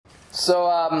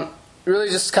So, really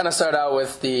just kind of start out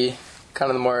with the kind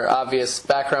of the more obvious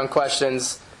background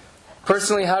questions.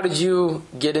 Personally, how did you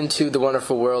get into the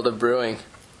wonderful world of brewing?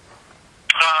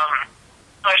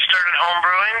 I started home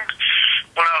brewing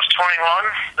when I was 21,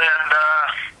 and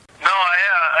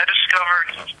I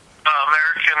discovered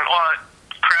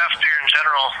craft beer in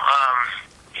general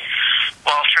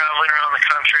while traveling around the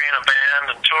country in a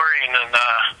band and touring, and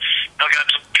I got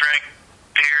to drink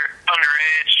beer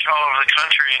underage all over the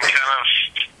country and kind of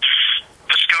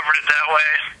discovered it that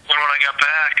way. And when I got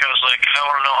back, I was like, I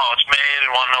want to know how it's made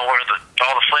and want to know where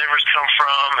all the flavors come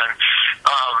from. And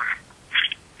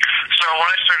so when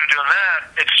I started doing that,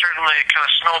 it certainly kind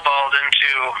of snowballed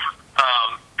into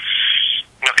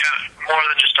kind of more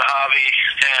than just a hobby,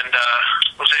 and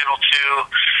was able to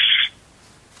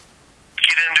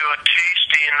get into a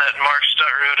tasting that Mark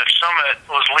Stuttrud at Summit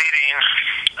was leading,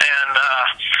 and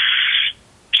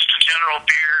just a general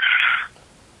beer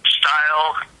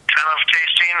style kind of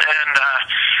tasting, and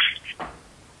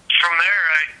from there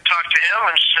I talked to him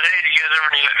and said, hey, do you guys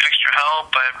ever need extra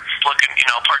help? I'm looking,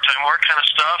 part-time work kind of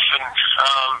stuff, and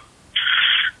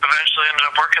eventually ended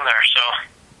up working there, so.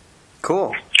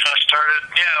 Cool. Kind of started,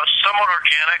 it was somewhat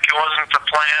organic. It wasn't the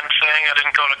planned thing. I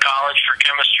didn't go to college for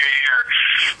chemistry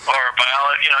or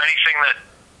biology, anything that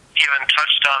even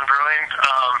touched on brewing.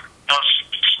 I was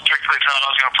strictly thought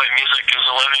I was going to play music as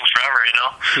a living forever,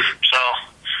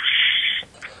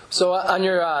 So on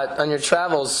your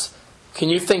travels, can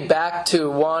you think back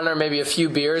to one or maybe a few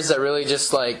beers that really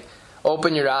just like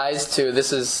open your eyes to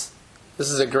this is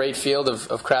a great field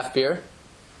of craft beer?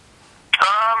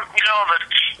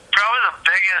 Probably the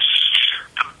biggest.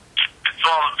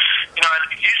 I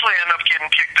usually end up getting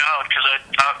kicked out because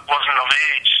I wasn't of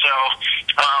age. So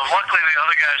luckily the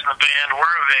other guys in the band were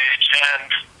of age, and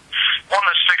one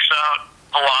that sticks out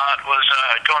a lot was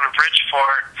going to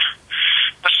Bridgeport.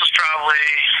 This was probably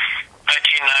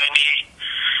 1990,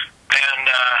 and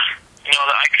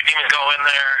I couldn't even go in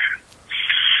there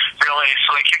really,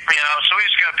 so they kicked me out. So we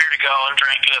just got beer to go and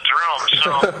drank it at the room. So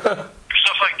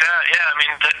stuff like that,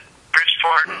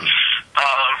 Bridgeport.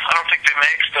 I don't think they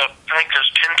make I think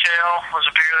there's Pintail was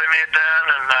a beer they made then,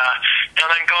 and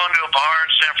then going to a bar in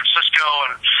San Francisco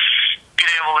and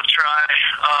being able to try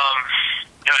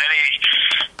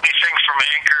anything from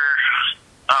Anchor,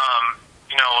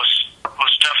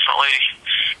 was definitely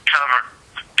kind of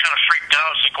freaked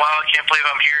out. It's like, wow, I can't believe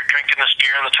I'm here drinking this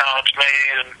beer in the town it's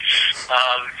made, and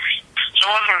so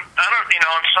it wasn't.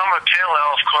 And Summit Pale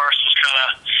Ale, of course, was kind of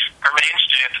our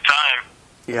mainstay at the time.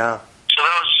 Yeah. So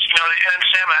that was, and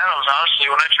Sam Adams, honestly,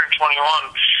 when I turned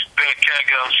 21, big keg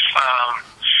of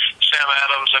Sam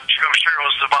Adams, I'm sure it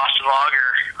was the Boston Lager.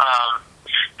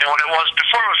 And when it was,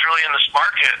 before it was really in this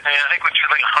market, I think we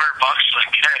paid like $100 for the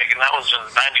keg, and that was in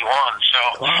 91. So,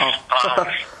 wow.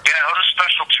 it was a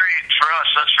special treat for us,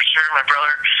 that's for sure. My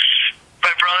brother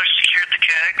secured the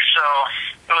keg, so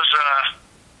it was, I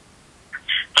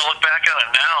look back on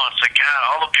it now, it's like, God,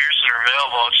 all the beers that are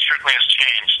available, it certainly has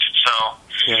changed. So,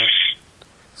 yeah.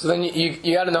 So then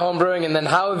you got into home brewing, and then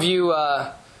how have you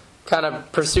kind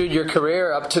of pursued your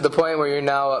career up to the point where you're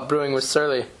now brewing with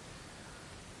Surly?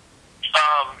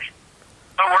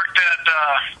 I worked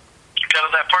got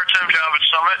that part-time job at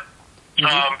Summit,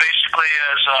 basically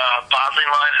as bottling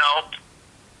line help.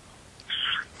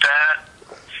 That,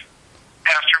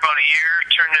 after about a year,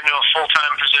 turned into a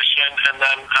full-time position, and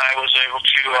then I was able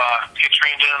to get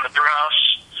trained in the brew house,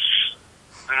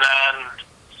 and then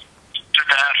did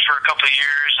that for a couple of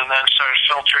years, and then started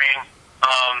filtering.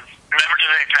 Never did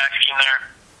any packaging there,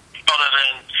 other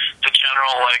than the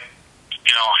general,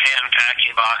 hand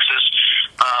packing boxes.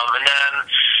 And then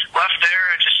left there,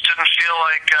 I just didn't feel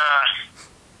like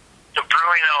the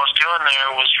brewing I was doing there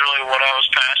was really what I was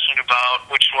passionate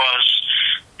about, which was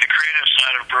the creative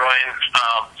side of brewing,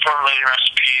 formulating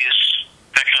recipes,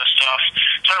 that kind of stuff.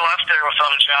 So I left there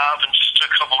without a job and just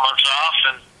took a couple months off,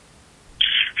 and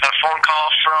got a phone call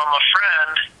from a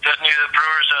friend that knew the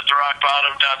brewers at the Rock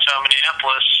Bottom downtown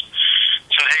Minneapolis.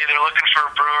 Said, hey, they're looking for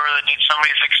a brewer that needs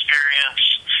somebody's experience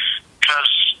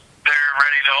because they're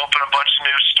ready to open a bunch of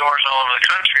new stores all over the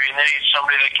country, and they need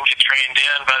somebody that can get trained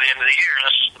in by the end of the year.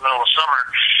 This is the middle of summer.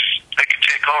 That can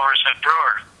take over as head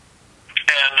brewer.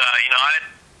 And I'd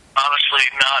honestly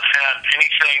not had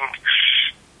anything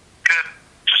good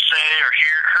to say or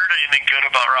heard anything good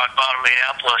about Rock Bottom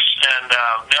Minneapolis, and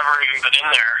never even been in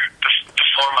there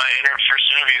before my first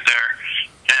interview there.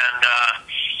 And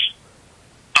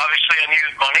obviously I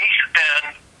needed money,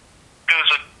 and it was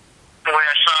the way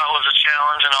I saw it was a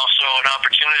challenge and also an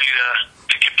opportunity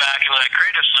to get back into that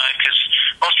creative side, because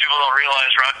most people don't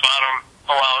realize Rock Bottom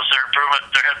allows their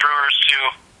head brewers to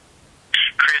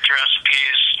create the recipe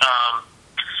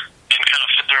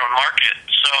market.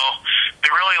 So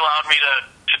it really allowed me to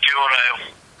do what I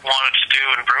wanted to do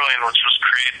in brewing, which was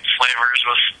create flavors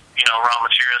with, raw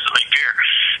materials that make beer.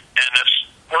 And I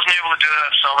wasn't able to do that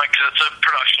at Summit because it's a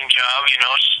production job, you're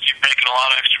making a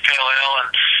lot of extra pale ale, and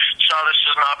saw this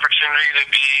as an opportunity to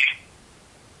be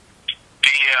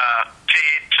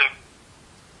paid to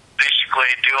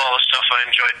basically do all the stuff I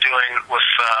enjoyed doing with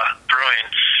brewing.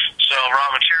 So raw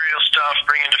material stuff,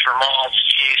 bringing different malts,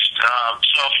 yeast. So I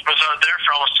was there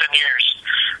for almost 10 years.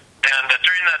 And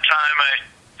during that time, I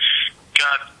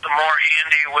got more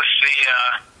handy with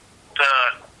the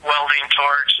welding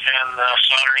torch and the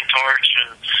soldering torch,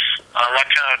 and that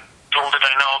kind of, little did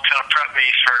I know, kind of prepped me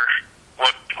for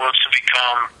what was to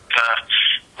become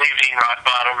leaving Rock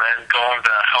Bottom and going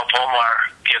to help Omar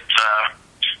get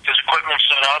his equipment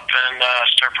set up and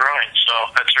start brewing. So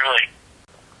that's really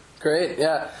great.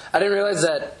 Yeah, I didn't realize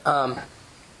that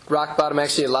Rock Bottom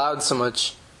actually allowed so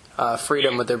much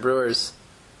freedom with their brewers.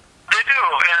 They do,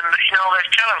 and they've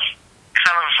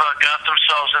kind of got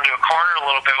themselves into a corner a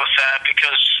little bit with that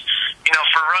because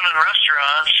for running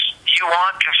restaurants, you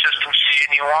want consistency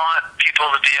and you want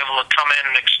people to be able to come in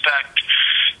and expect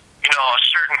a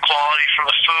certain quality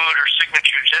from the food or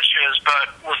signature dishes,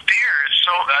 but with beer,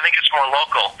 I think it's more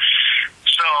local.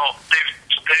 So I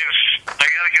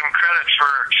got to give them credit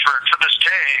for to this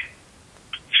day.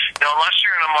 Unless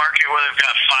you're in a market where they've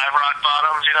got 5 Rock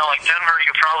Bottoms, like Denver,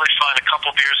 you probably find a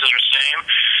couple beers that are the same,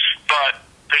 but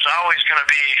there's always going to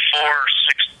be 4 or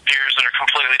 6 beers that are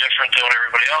completely different than what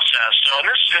everybody else has. So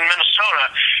in Minnesota,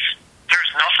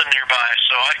 there's nothing nearby,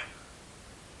 so I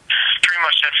pretty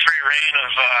much had free reign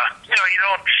of,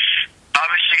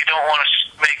 you don't want to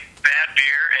make bad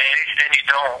beer, and you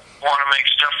don't want to make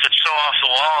stuff that's so off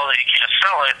the wall that you can't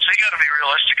sell it. So you got to be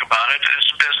realistic about it.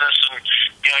 It's a business, and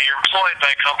you're employed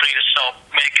by a company to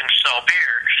make and sell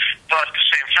beer. But at the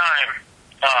same time,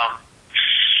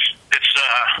 it's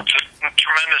a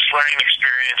tremendous learning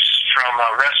experience from a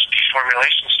recipe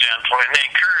formulation standpoint. And they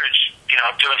encourage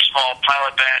doing small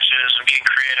pilot batches and being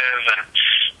creative, and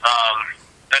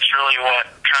that's really what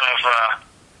kind of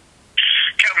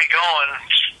kept me going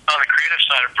on the creative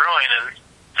side of brewing,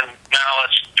 and now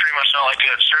it's pretty much all I do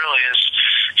at Surly is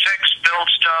fix, build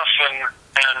stuff, and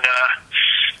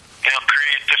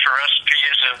create different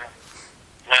recipes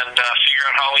and figure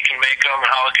out how we can make them and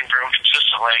how we can brew them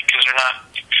consistently, because they're not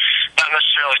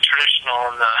necessarily traditional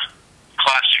in the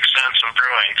classic sense of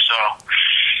brewing. So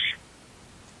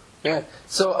yeah.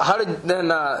 So how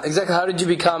did you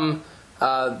become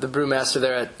the brewmaster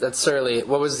there at Surly?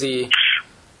 What was the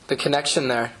connection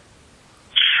there?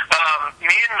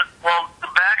 The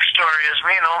backstory is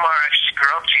me and Omar actually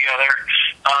grew up together.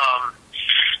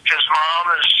 His mom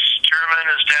is German,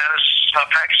 his dad is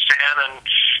Pakistan, and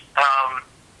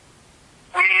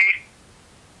we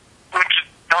went to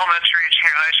elementary and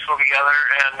junior high school together,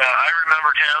 and I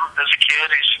remembered him as a kid.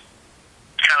 He's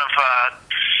kind of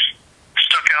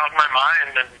stuck out in my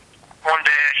mind, and one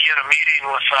day he had a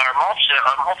meeting with our malt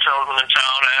salesman in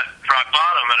town at Rock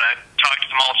Bottom, and I talked to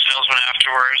the malt salesman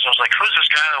afterwards. I was like, "Who's this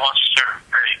guy that wants to start a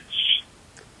brewery?"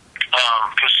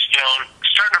 Because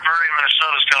starting a brewery in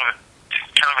Minnesota is kind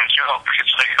of a joke.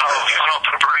 It's like, oh, you want to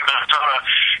open a brewery in Minnesota,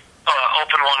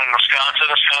 open one in Wisconsin.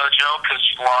 It's kind of a joke because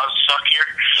laws suck here.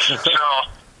 So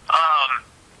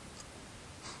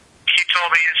he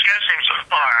told me his guy's name's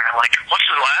Omar, and I'm like, "What's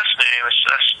his last name?"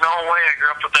 There's no way I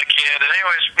grew up with that kid. And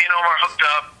anyways, me and Omar hooked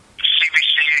up at the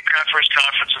CBC Craft Brewers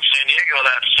Conference in San Diego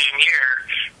that same year,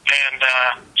 and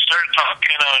started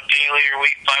talking on a daily or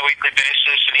bi-weekly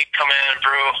basis, and he'd come in and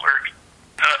brew or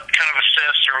kind of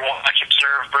assist or watch,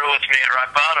 observe, brew with me at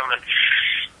Rock Bottom, and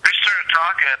we started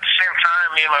talking. At the same time,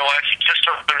 me and my wife just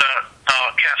opened a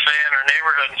cafe in our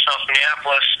neighborhood in South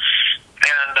Minneapolis,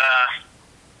 and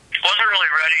wasn't really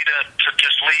ready to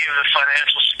just leave the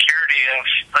financial security of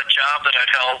a job that I'd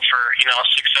held for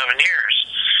 6-7 years.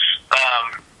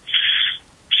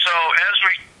 So as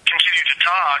we continued to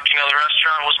talk, the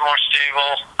restaurant was more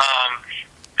stable,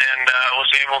 and was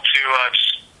able to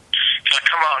just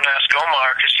come out and ask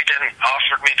Omar, because he didn't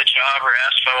offer me the job or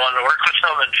ask if I wanted to work with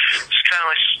him, and it's kind of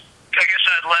like, I guess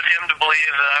I'd led him to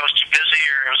believe that I was too busy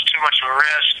or it was too much of a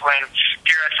risk, when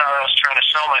here I thought I was trying to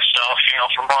sell myself,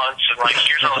 for months, and like,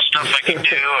 here's all the stuff I can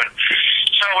do. And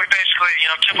so we basically,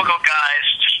 typical guys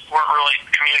just weren't really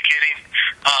communicating.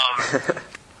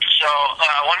 So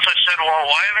once I said, "Well,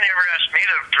 why haven't you ever asked me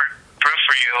to brew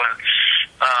for you?" And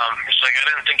he's like, "I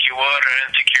didn't think you would. I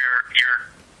didn't think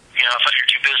I thought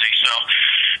you're too busy." So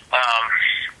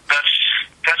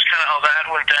that's kind of how that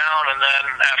went down. And then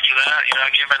after that, I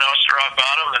gave my notice to Rock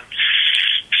Bottom and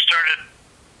started.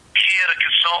 He had a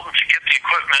consultant to get the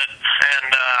equipment, and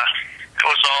it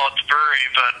was all at the brewery,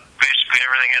 but basically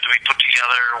everything had to be put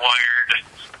together, wired.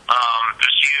 It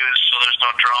was used, so there's no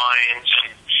drawings,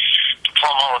 and to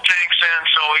plumb all the tanks in.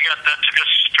 So that took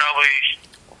us probably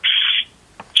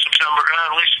September,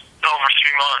 at least over 3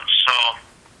 months. So,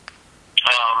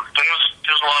 but it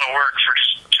was a lot of work for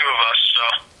just 2 of us. So.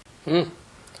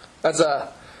 That's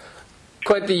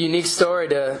quite the unique story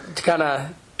to kind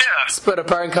of split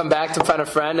apart and come back to find a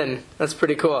friend, and that's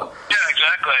pretty cool. Yeah,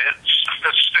 exactly. And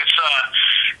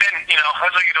as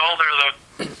I get older,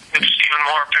 it's even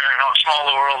more apparent how small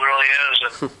the world really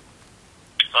is. And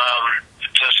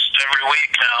just every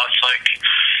week now, it's like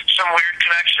some weird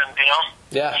connection,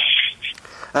 Yeah.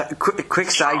 Quick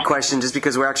side question, just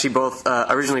because we're actually both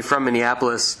originally from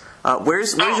Minneapolis.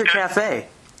 Where's your cafe?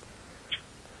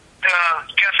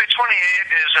 Cafe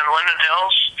 28 is in Linden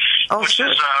Hills, which is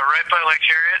right by Lake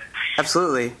Harriet.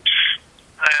 Absolutely.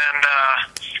 And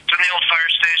it's in the old fire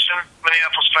station,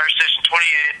 Minneapolis Fire Station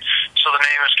 28, so the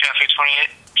name is Cafe 28.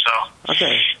 So.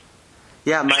 Okay.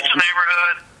 Yeah, it's a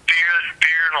neighborhood,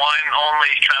 beer and wine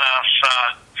only kind of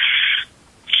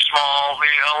small. We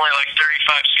only like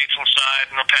 35 seats inside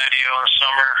in the patio in the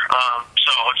summer. So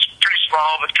it's pretty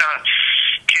small, but kind of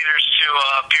caters to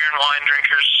beer and wine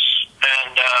drinkers,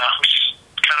 and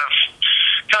kind of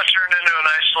turned into a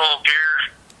nice little beer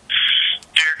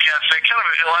cafe.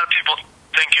 A lot of people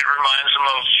think it reminds them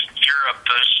of Europe.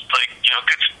 There's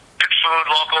good food,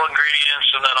 local ingredients,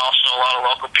 and then also a lot of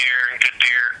local beer and good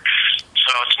beer.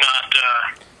 So it's not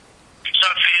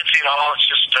fancy at all. It's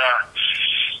just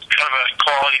kind of a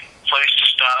quality place to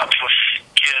stop with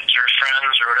kids or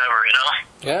friends or whatever,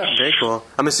 Yeah. Very cool.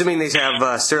 I'm assuming they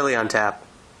have Surly on tap.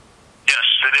 Yes,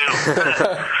 they do.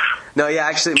 No, yeah,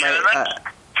 actually,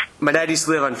 my dad used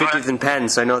to live on 50th and Penn,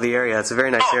 so I know the area. It's a very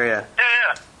nice area.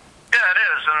 Yeah, it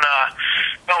is. And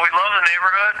we love the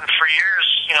neighborhood. And for years,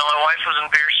 my wife was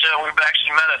in beer sale. We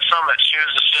actually met at Summit. She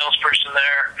was the salesperson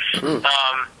there.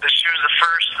 She was the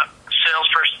first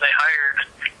salesperson they hired,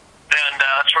 and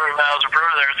that's where we met. I was a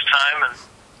brewer there at the time, and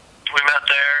we met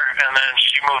there. And then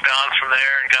she moved on from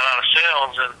there and got out of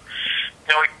sales. And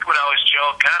we would always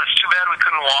joke, God, it's too bad we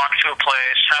couldn't walk to a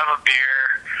place, have a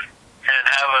beer, and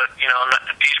have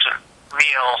a decent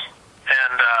meal.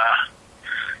 And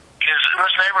because in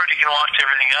this neighborhood you can walk to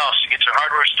everything else. You get to a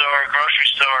hardware store, grocery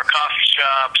store, coffee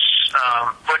shops,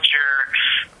 butcher,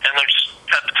 and there's just,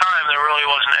 at the time there really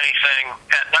wasn't anything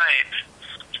at night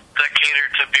that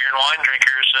catered to beer and wine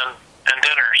drinkers and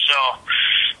dinner. So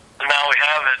now we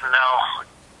have it, and now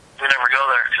we never go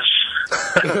there because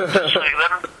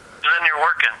then you're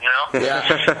working, Yeah.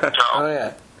 So. Oh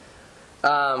yeah.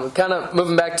 Kind of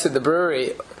moving back to the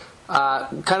brewery,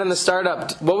 kind of in the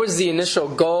startup, what was the initial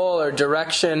goal or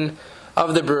direction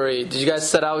of the brewery? Did you guys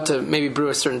set out to maybe brew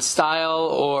a certain style,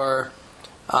 or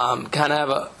kind of have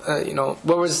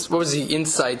what was the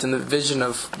insight and the vision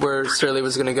of where Surly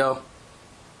was going to go?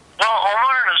 Well,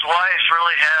 Omar and his wife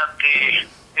really had the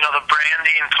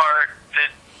branding part,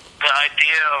 the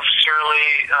idea of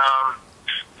Surly,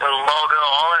 the logo,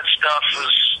 all that stuff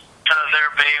was kind of their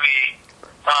baby.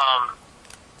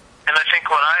 And I think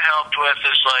what I helped with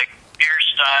is beer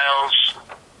styles,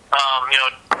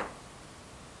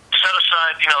 set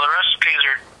aside, the recipes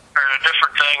are a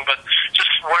different thing, but just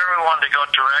where we wanted to go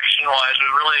direction-wise, we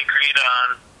really agreed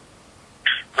on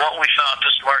what we thought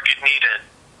this market needed.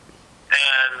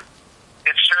 And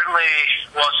it certainly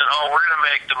wasn't, we're going to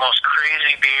make the most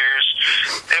crazy beers.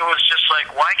 It was just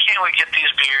why can't we get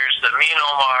these beers that me and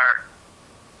Omar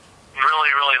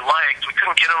really, really liked? We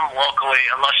couldn't get them locally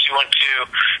unless you went to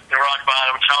Rock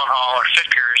Bottom, Town Hall, or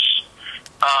Fickers.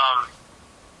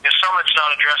 Summit's not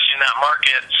addressing that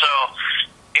market, so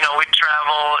we'd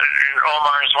travel.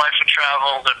 Omar and his wife would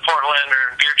travel to Portland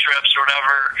or beer trips or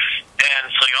whatever, and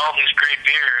it's all these great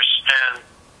beers, and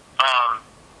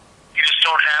you just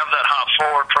don't have that hop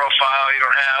forward profile. You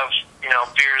don't have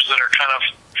beers that are kind of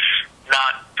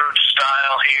not brewed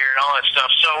style here and all that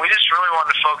stuff. So we just really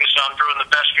wanted to focus on brewing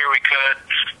the best beer we could.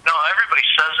 No, everybody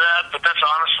says that, but that's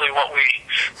honestly what we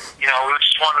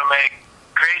just wanted to make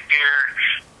great beer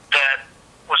that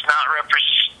was not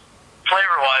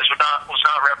flavor-wise was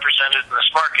not represented in this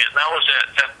market. And that was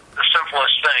it. The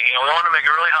simplest thing. We wanted to make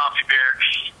a really hoppy beer,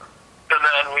 and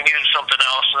then we needed something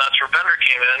else, and that's where Bender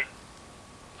came in.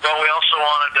 But we also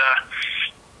wanted to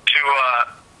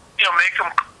make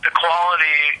them the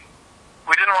quality.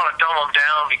 We didn't want to dumb them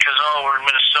down because we're in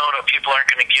Minnesota, people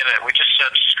aren't going to get it. We just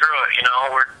said screw it,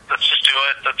 let's just do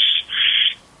it.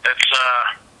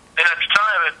 And at the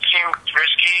time it seemed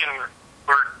risky, and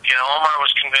Omar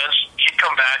was convinced he'd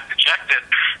come back dejected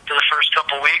to the first first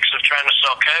couple weeks of trying to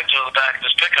sell kegs on the back of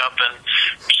this pickup, and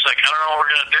it's like, I don't know what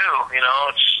we're gonna do. You know,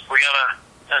 it's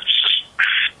just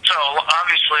so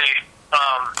obviously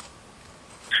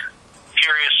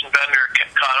Furious and Bender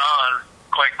caught on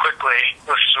quite quickly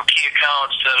with some key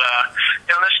accounts that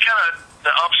you know, this kind of the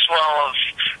upswell of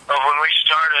when we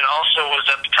started also was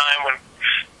at the time when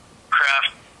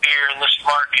craft beer in this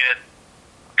market,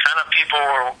 kind of people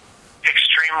were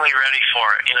extremely ready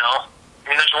for it, you know. I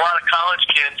mean, there's a lot of college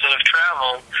kids that have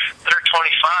traveled that are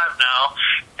 25 now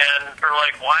and are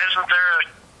like, why isn't there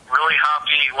a really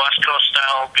hoppy West Coast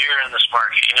style beer in this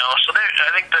market, you know? So I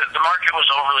think the market was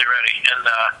overly ready, and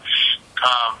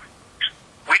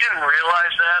we didn't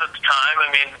realize that at the time. I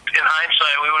mean, in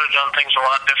hindsight, we would have done things a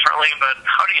lot differently, but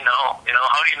how do you know? You know,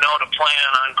 how do you know to plan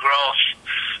on growth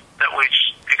that we've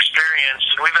experienced?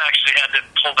 And we've actually had to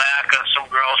pull back on some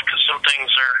growth because some things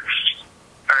are,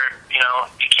 you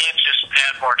know, you can't just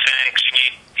add more tanks.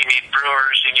 You need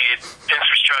brewers, you need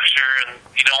infrastructure, and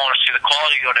you don't want to see the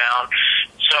quality go down.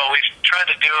 So we've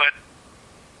tried to do it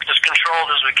as controlled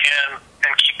as we can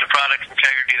and keep the product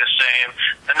integrity the same,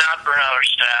 and not burn out our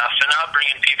staff, and not bring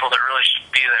in people that really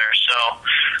should be there. So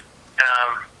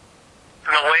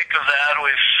in the wake of that,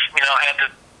 we've, you know, had to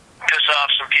piss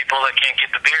off some people that can't get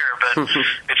the beer, but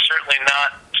it's certainly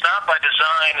not. It's not by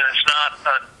design, and it's not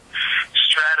a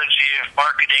strategy of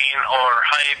marketing or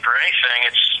hype or anything.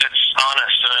 It's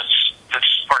honest, and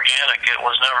it's organic. It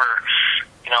was never,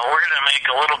 you know, we're going to make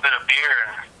a little bit of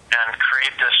beer and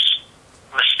create this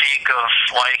mystique of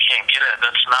why you can't get it.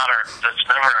 That's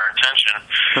never our intention.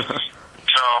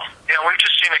 So, yeah, we've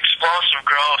just seen explosive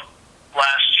growth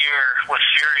last year with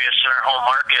Furious in our home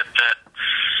market that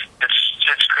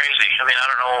it's crazy. I mean, I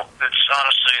don't know. It's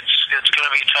honestly, it's going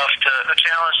to be a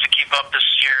challenge to keep up this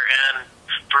year and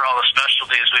for all the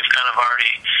specialties we've kind of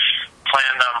already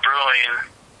planned on brewing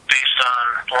based on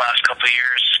the last couple of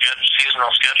years'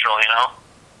 seasonal schedule, you know?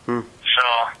 So.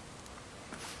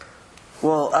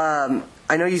 Well,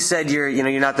 I know you said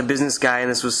you're not the business guy, and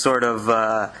this was sort of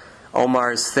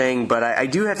Omar's thing, but I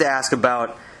do have to ask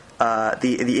about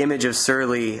the image of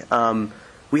Surly.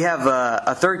 We have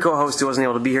a third co-host who wasn't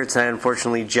able to be here tonight,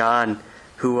 unfortunately, John,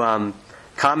 who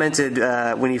commented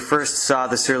when he first saw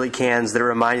the Surly cans that it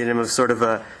reminded him of sort of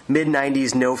a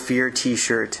mid-'90s No Fear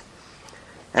T-shirt.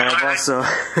 And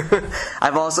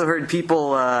I've also heard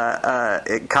people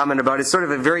comment about it. It's sort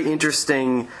of a very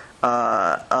interesting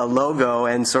logo,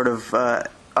 and sort of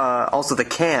also the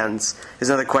cans is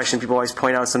another question. People always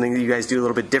point out something that you guys do a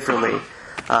little bit differently,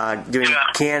 doing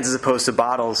cans as opposed to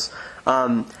bottles.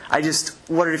 I just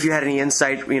wondered if you had any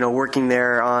insight, you know, working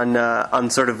there on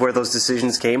sort of where those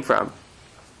decisions came from.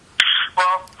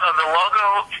 Well, the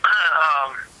logo,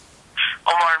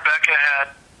 Omar and Becca had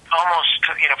almost,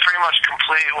 you know, pretty much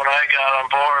complete when I got on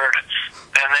board,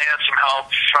 and they had some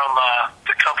help from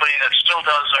the company that still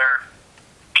does our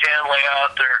can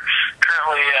layout. They're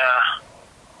currently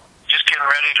just getting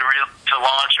ready to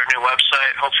launch our new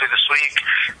website, hopefully this week.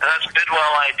 And that's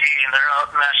Bidwell ID, and they're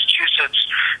out in Massachusetts.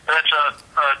 And that's a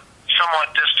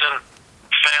somewhat distant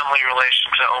family relation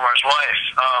to Omar's wife.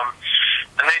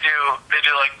 And they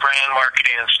do like brand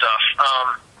marketing and stuff.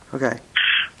 Okay.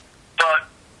 But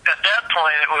at that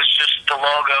point, it was just the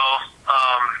logo.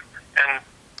 And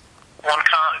one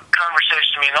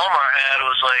conversation me and Omar had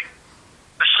was like,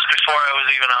 this is before I was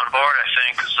even on board, I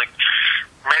think. It's like,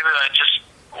 maybe I just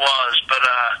was, but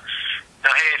you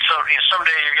know, hey,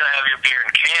 someday you're gonna have your beer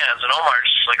in cans. And Omar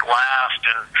just like laughed,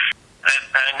 and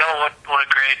I know what a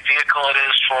great vehicle it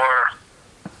is for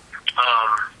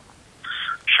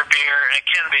beer, and it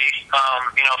can be.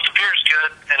 You know, if the beer's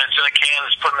good and it's in a can,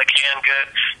 it's put in the can good,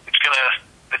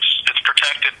 it's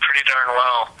protected pretty darn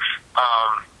well.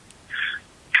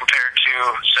 Compared to,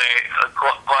 say, a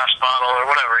glass bottle or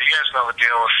whatever. You guys know the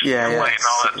deal with weight and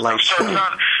all that stuff. So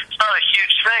it's not a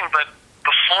huge thing, but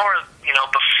before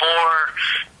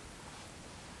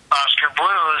Oscar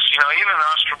Blues, you know, even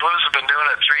Oscar Blues have been doing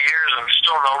it 3 years, and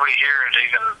still nobody here had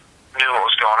even knew what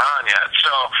was going on yet. So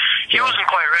he wasn't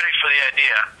quite ready for the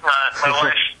idea. My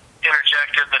wife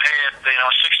interjected that, hey, you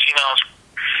know, 16-ounce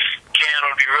can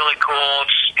would be really cool.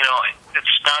 It's, you know,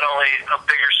 it's not only a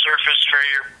bigger surface for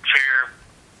your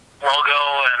logo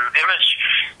and image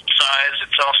size,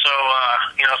 it's also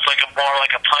you know, it's like more like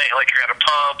a pint, like you're at a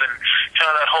pub, and kind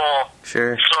of that whole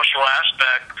social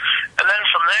aspect. And then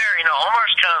from there, you know,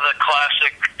 Omar's kind of the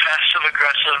classic passive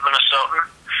aggressive Minnesotan.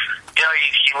 You know,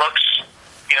 he looks,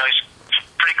 you know, he's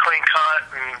pretty clean cut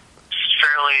and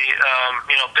fairly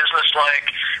you know, business-like,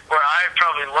 where I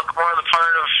probably look more the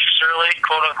part of Surly,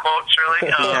 quote unquote Surly.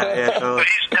 Totally.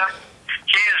 But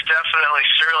He is definitely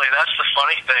surly. That's the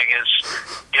funny thing is,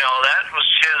 that was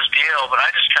his deal, but I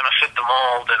just kind of fit the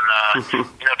mold, and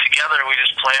together we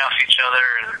just play off each other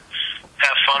and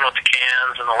have fun with the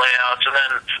cans and the layouts, and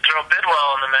then throw Bidwell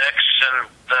in the mix and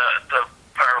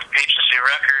our agency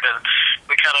record, and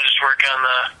we kind of just work on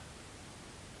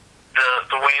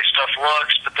the way stuff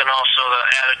looks, but then also the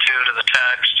attitude of the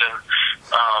text and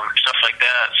stuff like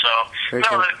that. So, we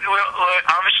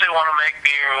obviously want to make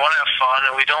beer, we want to have fun,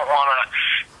 and we don't want to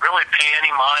really pay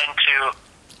any mind to,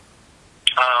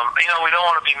 we don't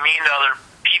want to be mean to other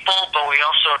people, but we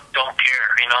also don't care.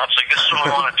 It's like, this is what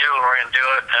we want to do, and we're going to do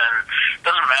it, and it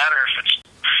doesn't matter if it's,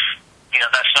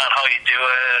 that's not how you do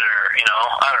it, or,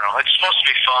 I don't know. It's supposed to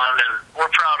be fun, and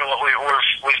we're proud of what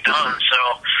we've done,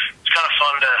 so it's kind of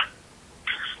fun to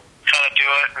kind of do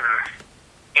it, and,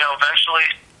 eventually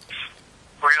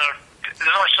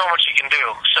there's only so much you can do.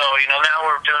 So, now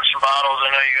we're doing some bottles. I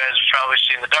know you guys have probably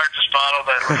seen the Darkness bottle,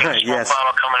 but we're getting a small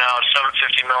bottle coming out,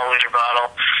 750 milliliter bottle.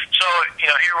 So,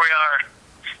 here we are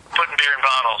putting beer in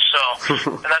bottles. So,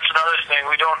 and that's another thing.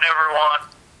 We don't ever want,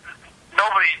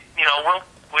 nobody,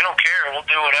 we don't care. We'll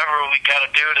do whatever we got to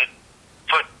do to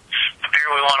put the beer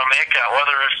we want to make out,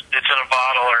 whether it's in a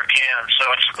bottle or a can. So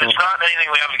it's not anything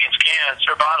we have against cans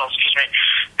or bottles, excuse me.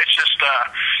 It's just,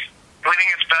 we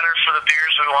think it's better for the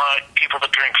beers we want people to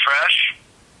drink fresh.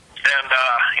 And,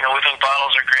 we think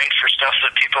bottles are great for stuff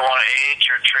that people want to age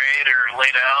or trade or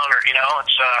lay down or,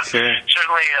 it's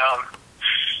certainly,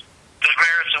 there's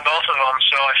merits in both of them.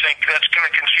 So I think that's going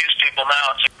to confuse people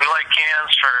now. We like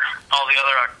cans for all the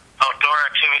other outdoor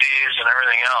activities and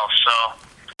everything else, so.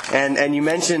 And you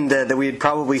mentioned that we had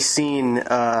probably seen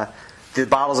the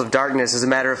bottles of Darkness. As a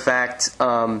matter of fact,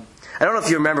 I don't know if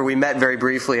you remember, we met very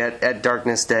briefly at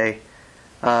Darkness Day.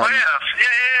 Yeah,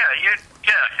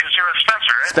 because you're with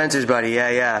Spencer, right? Spencer's buddy,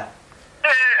 yeah,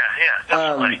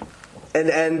 definitely.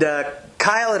 And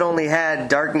Kyle had only had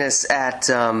Darkness at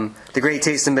the Great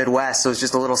Taste of Midwest, so it's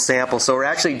just a little sample. So we're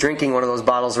actually drinking one of those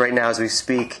bottles right now as we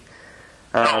speak.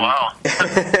 Oh, wow.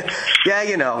 Yeah,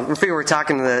 we figure we're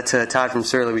talking to Todd from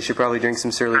Surly. We should probably drink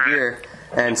some Surly beer.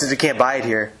 And since we can't buy it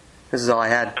here, this is all I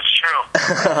had. That's true.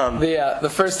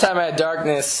 The first time I had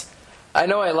Darkness, I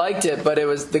know I liked it, but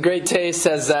the Great Taste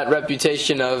has that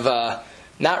reputation of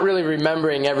not really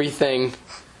remembering everything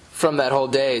from that whole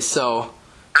day. So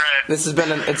this has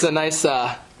been it's a nice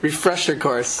refresher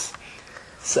course.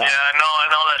 So. Yeah, I know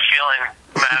that feeling.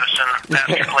 Madison,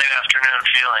 late afternoon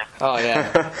feeling. Oh,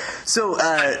 yeah. So,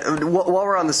 while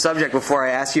we're on the subject, before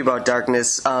I ask you about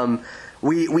Darkness,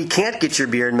 we can't get your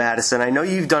beer in Madison. I know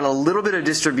you've done a little bit of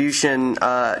distribution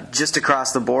just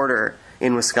across the border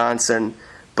in Wisconsin,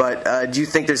 but do you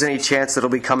think there's any chance that it'll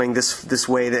be coming this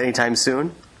way anytime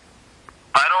soon?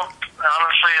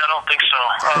 Honestly, I don't think so.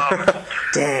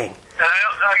 Dang.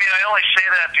 I only say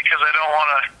that because I don't want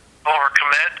to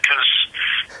overcommit, because...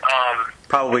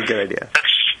 probably a good idea.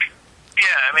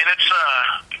 It's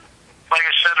like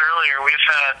I said earlier, we've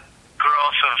had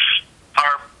growth of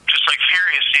our, just like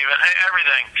Furious even,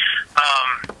 everything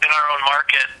in our own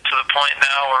market, to the point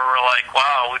now where we're like,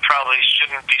 wow, we probably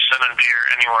shouldn't be sending beer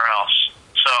anywhere else.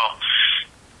 So,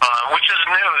 which is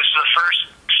new. This is the first,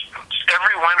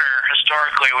 every winter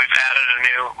historically we've added a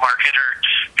new market or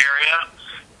area,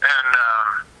 and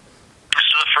this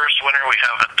is the first winter we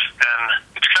haven't. And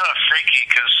it's kind of freaky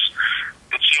because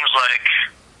it seems like,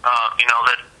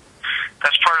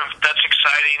 that's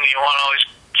exciting. You want to always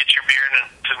get your beer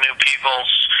to new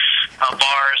people's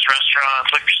bars,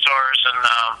 restaurants, liquor stores, and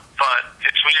but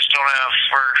we just don't have.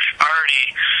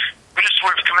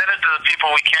 We're committed to the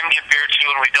people we can get beer to,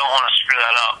 and we don't want to screw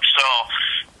that up. So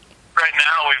right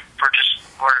now we're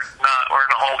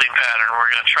in a holding pattern. We're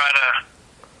going to try to,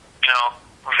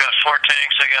 we've got 4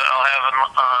 tanks. I'll have them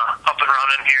up and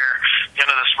running here at the end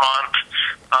of this month.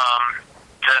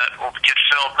 That will get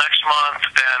filled next month,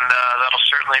 and that'll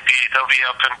certainly they'll be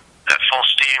up at full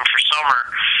steam for summer.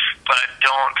 But I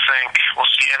don't think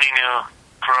we'll see any new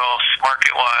growth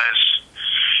market-wise.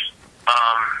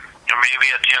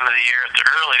 Maybe at the end of the year at the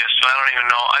earliest. I don't even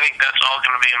know. I think that's all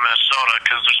going to be in Minnesota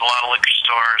because there's a lot of liquor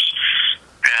stores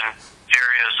and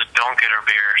areas that don't get our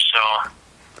beer. So,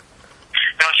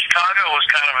 Chicago was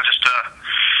kind of just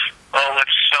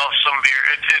let's sell some beer.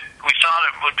 We thought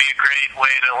it would be a great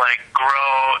way to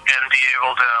grow and be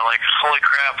able to holy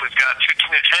crap, we've got 2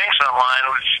 new tanks online.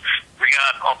 We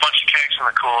got a bunch of kegs in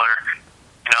the cooler,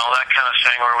 that kind of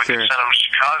thing, where we can send them to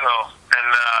Chicago, and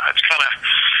it's kind of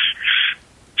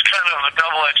a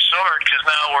double-edged sword because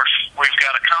now we've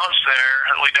got accounts there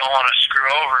that we don't want to screw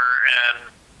over,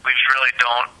 and we really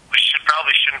don't. We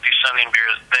probably shouldn't be sending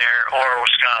beers there or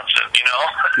Wisconsin.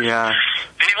 Yeah.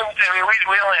 The even, I mean,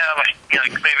 we only have like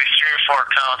maybe 3 or 4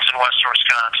 accounts in western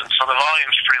Wisconsin, so the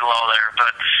volume's pretty low there.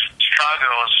 But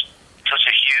Chicago is such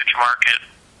a huge market.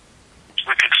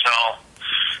 We could sell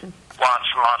lots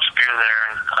and lots of beer there,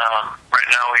 and right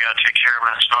now we got to take care of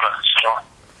Minnesota. So.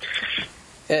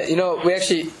 We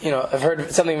actually, I've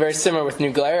heard something very similar with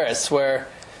New Glarus, where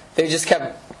they just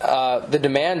kept, the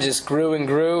demand just grew and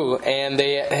grew, and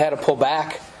they had to pull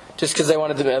back just because they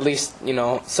wanted to at least,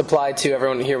 supply to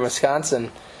everyone here in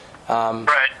Wisconsin.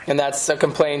 Right. And that's a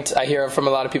complaint I hear from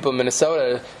a lot of people in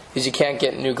Minnesota, is you can't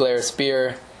get New Glarus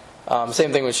beer.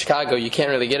 Same thing with Chicago. You can't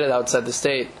really get it outside the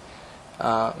state,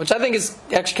 which I think is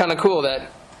actually kind of cool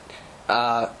that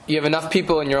you have enough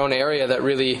people in your own area that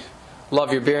really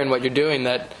love your beer and what you're doing,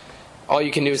 that all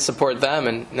you can do is support them,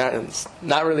 and it's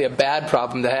not really a bad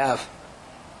problem to have.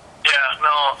 Yeah,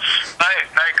 no, I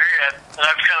agree. And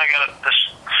I've kind of got this,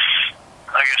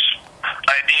 I guess,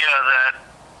 idea that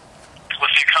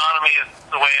with the economy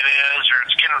the way it is, or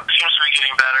seems to be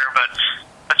getting better, but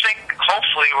I think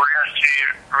hopefully we're going to see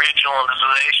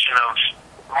regionalization of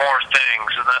more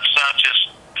things, and that's not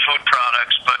just food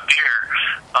products, but beer.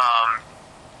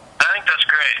 I think that's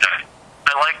great.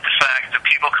 I like the fact that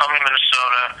people come to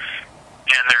Minnesota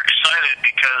and they're excited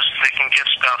because they can get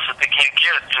stuff that they can't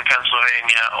get in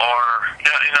Pennsylvania, or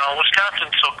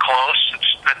Wisconsin's so close.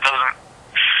 It doesn't,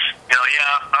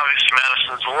 obviously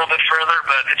Madison's a little bit further,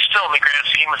 but it's still in the grand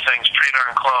scheme of things pretty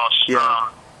darn close. Yeah.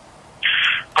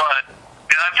 But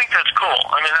I think that's cool.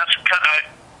 I mean, that's kind of,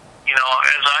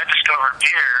 as I discovered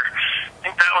beer,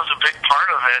 I think that was a big part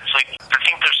of it. It's like, I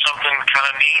think there's something kind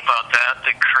of neat about that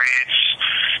creates,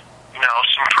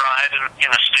 some pride in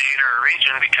a state or a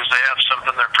region because they have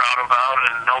something they're proud about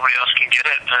and nobody else can get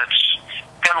it.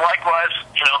 And likewise,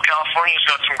 California's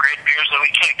got some great beers that we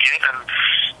can't get, and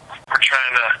we're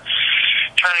trying to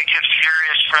get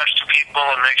Furious fresh to people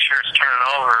and make sure it's turning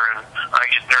over. And I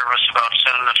get nervous about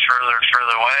sending it further and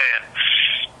further away. And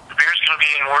the beer's going to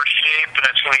be in worse shape, and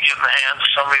it's going to get in the hands of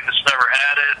somebody that's never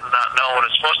had it and not know what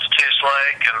it's supposed to taste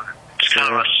like. And it's kind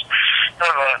of a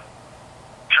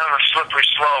slippery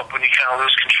slope when you kind of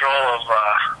lose control of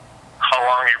how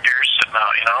long your beer's sitting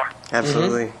out.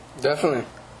 Absolutely. Mm-hmm. Definitely.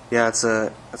 Yeah, it's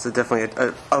definitely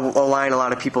a line a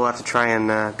lot of people have to try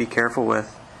and be careful with.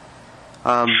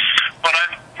 But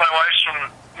my wife's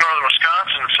from northern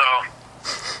Wisconsin, so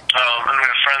and we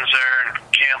have friends there and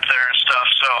camp there and stuff.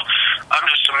 So I'm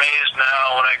just amazed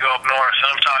now when I go up north.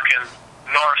 And I'm talking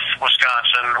North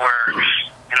Wisconsin, where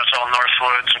it's all North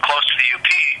Woods and close to the UP.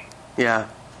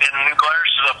 Yeah. And New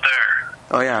Glarus is up there.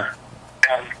 Oh yeah.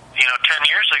 And 10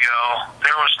 years ago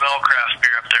there was no craft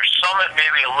beer up there. Summit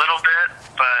maybe a little bit,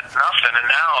 but nothing. And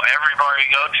now every bar you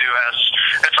go to has.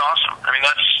 It's awesome. I mean,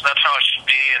 that's how it should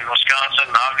be. And Wisconsin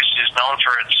obviously is known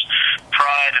for its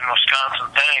pride in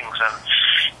Wisconsin things, and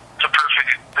it's a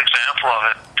perfect example of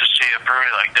it to see a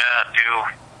brewery like that do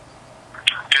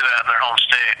that in their home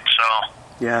state. So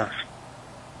yeah.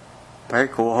 Very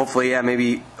cool. Hopefully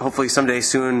someday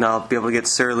soon I'll be able to get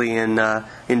Surly in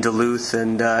Duluth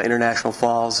and International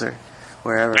Falls or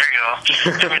wherever. There you go.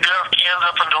 We do have cans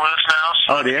up in Duluth now,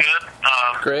 so oh, that's good.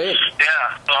 Great.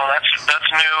 Yeah, so that's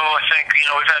new. I think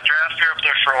we've had draft beer up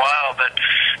there for a while, but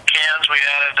cans we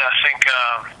added I think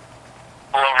a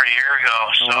little over a year ago.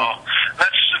 So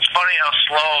it's funny how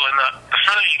slow, and the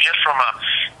further you get from a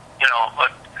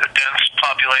dense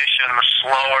population, the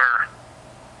slower.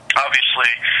 Obviously,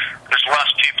 there's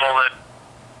less people that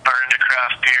are into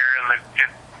craft beer, and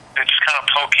it's kind of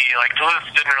pokey. Like, Duluth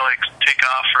didn't really take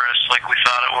off for us like we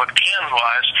thought it would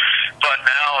can-wise, but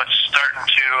now it's starting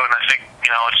to, and I think,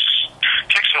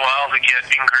 it takes a while to get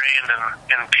ingrained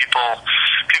in people's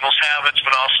habits,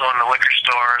 but also in the liquor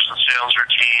stores and sales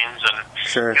routines. And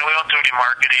sure. We don't do any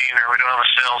marketing, or we don't have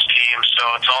a sales team,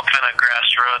 so it's all kind of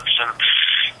grassroots, and,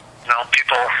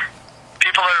 people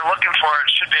that are looking for it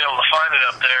should be able to find it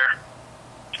up there.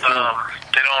 They don't,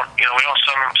 we don't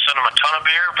send them a ton of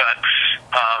beer, but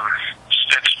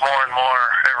it's more and more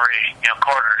every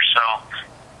quarter. So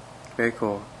very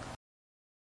cool.